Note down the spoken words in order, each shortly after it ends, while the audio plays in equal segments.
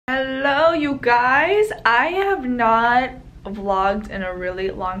you guys, I have not vlogged in a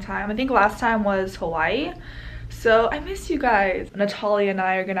really long time. I think last time was Hawaii. So I miss you guys. Natalia and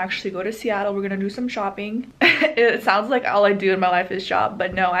I are gonna actually go to Seattle. We're gonna do some shopping. It sounds like all I do in my life is shop,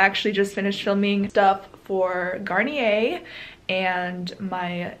 but no, I actually just finished filming stuff for Garnier and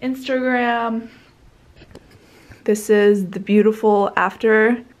my Instagram. This is the beautiful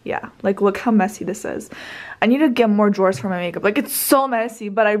after. Yeah, like look how messy this is. I need to get more drawers for my makeup. Like it's so messy,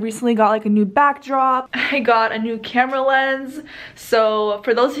 but I recently got like a new backdrop. I got a new camera lens. So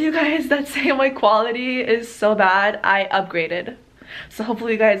for those of you guys that say my quality is so bad, I upgraded. So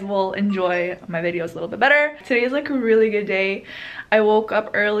hopefully you guys will enjoy my videos a little bit better. Today is like a really good day. I woke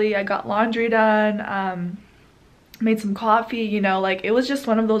up early, I got laundry done, made some coffee, you know, like it was just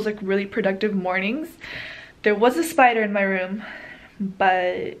one of those like really productive mornings. There was a spider in my room,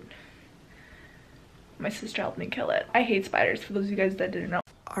 but my sister helped me kill it. I hate spiders, for those of you guys that didn't know.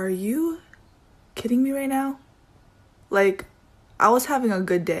 Are you kidding me right now? Like, I was having a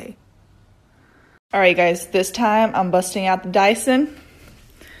good day. Alright guys, this time I'm busting out the Dyson.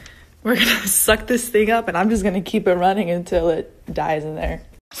 We're gonna suck this thing up and I'm just gonna keep it running until it dies in there.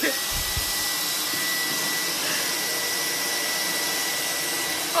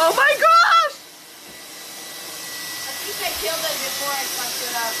 Oh my gosh! I think I killed it before I sucked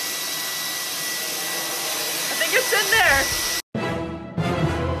it up. I think it's in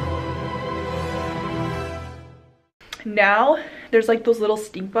there. Now, there's like those little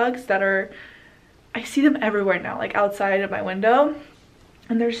stink bugs that are, I see them everywhere now, like outside of my window.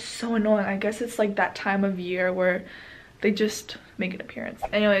 And they're so annoying. I guess it's like that time of year where they just make an appearance.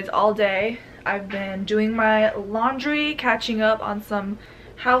 Anyways, all day I've been doing my laundry, catching up on some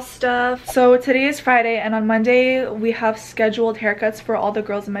house stuff. So today is Friday and on Monday we have scheduled haircuts for all the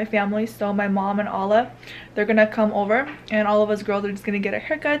girls in my family. So my mom and Ala, they're gonna come over and all of us girls are just gonna get our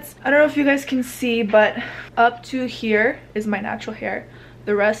haircuts. I don't know if you guys can see, but up to here is my natural hair.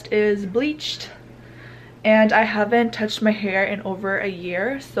 The rest is bleached and I haven't touched my hair in over a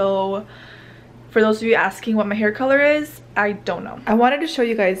year. So for those of you asking what my hair color is, I don't know. I wanted to show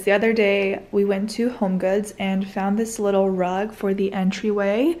you guys, the other day we went to HomeGoods and found this little rug for the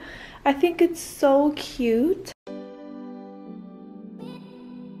entryway. I think it's so cute.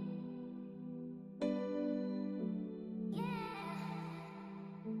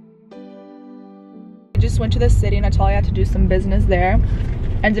 I just went to the city and Natalia had to do some business there.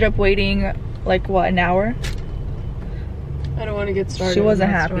 Ended up waiting like what, an hour? I don't want to get started. She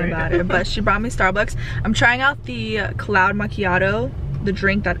wasn't happy about it, but she brought me Starbucks. I'm trying out the Cloud Macchiato, the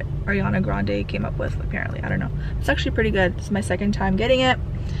drink that Ariana Grande came up with, apparently. I don't know. It's actually pretty good. It's my second time getting it.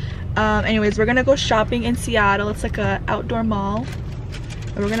 Anyways, we're gonna go shopping in Seattle. It's like a outdoor mall.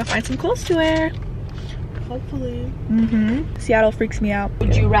 And we're gonna find some clothes to wear. Hopefully. Seattle freaks me out.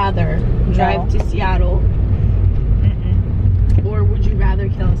 Would you rather drive to Seattle? Or would you rather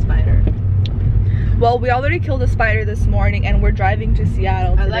kill a spider? Well, we already killed a spider this morning and we're driving to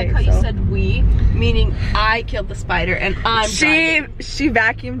Seattle today. I like how you said we, meaning I killed the spider and I'm driving. She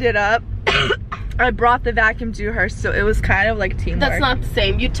vacuumed it up. I brought the vacuum to her, so it was kind of like teamwork. That's not the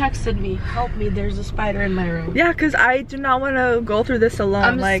same. You texted me, help me, there's a spider in my room. Yeah, because I do not want to go through this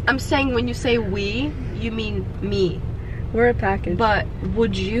alone. I'm saying when you say we, you mean me. We're a package. But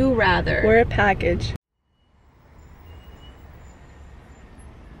would you rather? We're a package.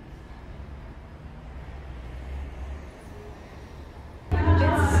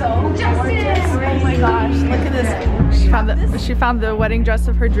 Oh my gosh, look at this. She found the wedding dress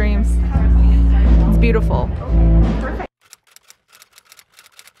of her dreams. It's beautiful. Perfect.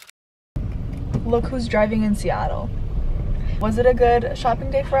 Look who's driving in Seattle. Was it a good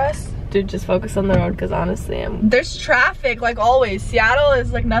shopping day for us? Dude, just focus on the road because honestly there's traffic like always. Seattle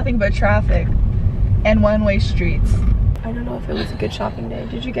is like nothing but traffic and one-way streets. I don't know if it was a good shopping day.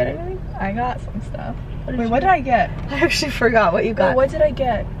 Did you get anything? I got some stuff. What did I get? I actually forgot what you got. Oh, what did I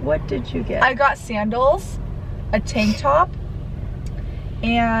get? What did you get? I got sandals, a tank top,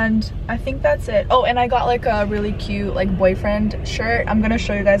 and I think that's it. Oh, and I got like a really cute like boyfriend shirt. I'm gonna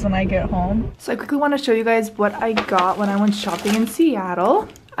show you guys when I get home. So I quickly want to show you guys what I got when I went shopping in Seattle.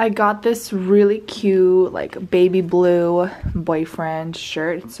 I got this really cute like baby blue boyfriend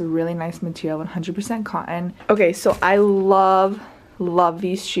shirt. It's a really nice material, 100% cotton. Okay, so I love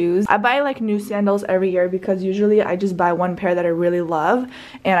these shoes. I buy like new sandals every year because usually I just buy one pair that I really love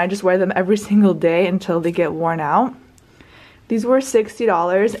and I just wear them every single day until they get worn out. These were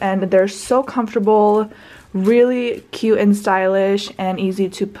 $60 and they're so comfortable, really cute and stylish and easy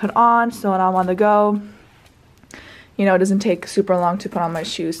to put on. So when I'm on the go, you know, it doesn't take super long to put on my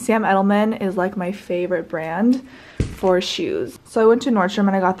shoes. Sam Edelman is like my favorite brand for shoes. So I went to Nordstrom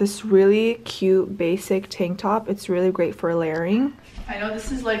and I got this really cute basic tank top. It's really great for layering. I know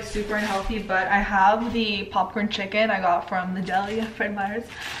this is like super unhealthy, but I have the popcorn chicken I got from the deli at Fred Meyer's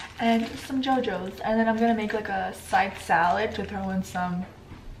and some JoJo's. And then I'm gonna make like a side salad to throw in some,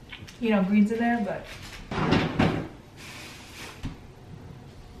 you know, greens in there, but.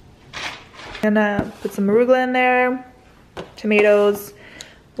 Gonna put some arugula in there, tomatoes,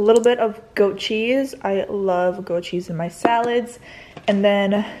 a little bit of goat cheese. I love goat cheese in my salads. And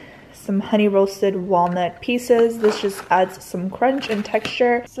then some honey roasted walnut pieces. This just adds some crunch and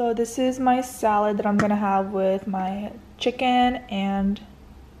texture. So this is my salad that I'm gonna have with my chicken and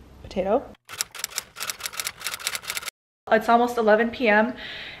potato. It's almost 11 p.m.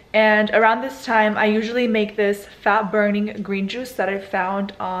 and around this time I usually make this fat burning green juice that I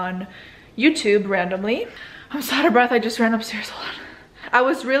found on YouTube randomly. I'm so out of breath, I just ran upstairs. Hold on. I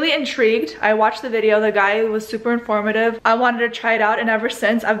was really intrigued. I watched the video, the guy was super informative. I wanted to try it out, and ever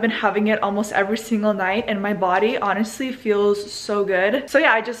since I've been having it almost every single night, and my body honestly feels so good. So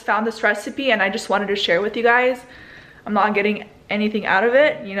yeah, I just found this recipe and I just wanted to share with you guys. I'm not getting anything out of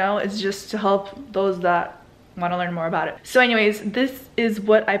it, you know, it's just to help those that want to learn more about it. So anyways, this is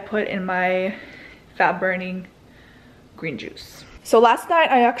what I put in my fat burning green juice. So last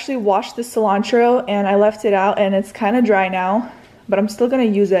night I actually washed the cilantro and I left it out, and it's kind of dry now, but I'm still gonna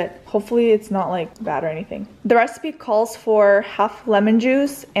use it. Hopefully it's not like bad or anything. The recipe calls for half lemon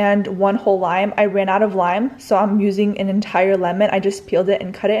juice and 1 whole lime. I ran out of lime, so I'm using an entire lemon. I just peeled it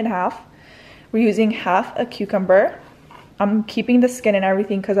and cut it in half. We're using half a cucumber. I'm keeping the skin and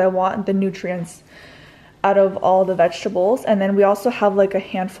everything because I want the nutrients out of all the vegetables. And then we also have like a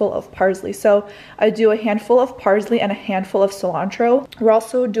handful of parsley. So I do a handful of parsley and a handful of cilantro. We're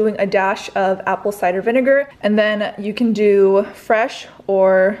also doing a dash of apple cider vinegar, and then you can do fresh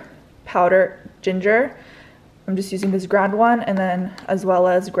or powder ginger. I'm just using this ground one, and then as well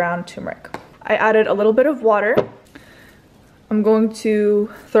as ground turmeric. I added a little bit of water. I'm going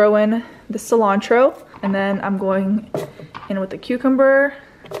to throw in the cilantro, and then I'm going in with the cucumber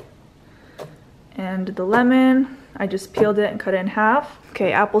and the lemon. I just peeled it and cut it in half.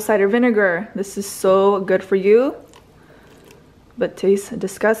 Okay, apple cider vinegar. This is so good for you, but tastes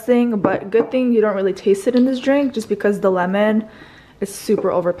disgusting. But good thing you don't really taste it in this drink, just because the lemon is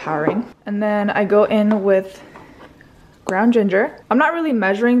super overpowering. And then I go in with ground ginger. I'm not really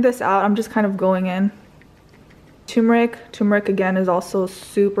measuring this out, I'm just kind of going in. Turmeric. Turmeric again is also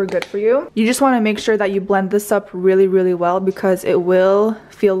super good for you. You just want to make sure that you blend this up really, really well, because it will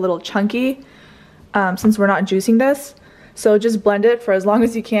feel a little chunky since we're not juicing this. So just blend it for as long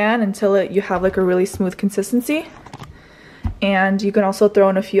as you can until you have like a really smooth consistency. And you can also throw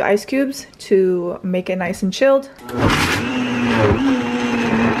in a few ice cubes to make it nice and chilled.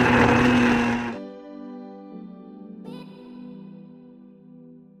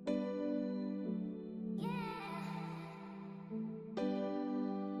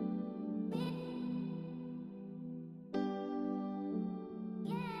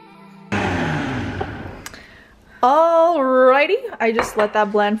 Alrighty, I just let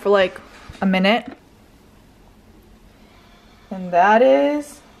that blend for like a minute. And that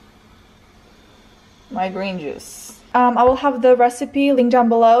is my green juice. I will have the recipe linked down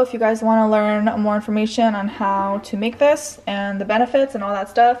below if you guys want to learn more information on how to make this and the benefits and all that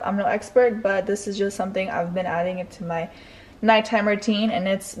stuff. I'm no expert, but this is just something I've been adding it to my nighttime routine, and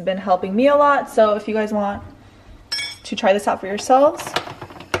it's been helping me a lot. So if you guys want to try this out for yourselves,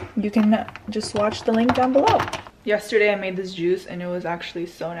 you can just watch the link down below. Yesterday I made this juice and it was actually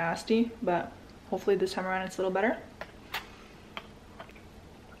so nasty, but hopefully this time around it's a little better.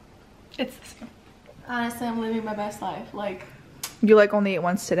 It's this one. Honestly, I'm living my best life. Like, you like only ate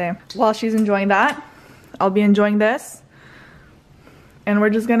once today. While she's enjoying that, I'll be enjoying this, and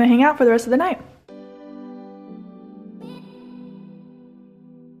we're just gonna hang out for the rest of the night.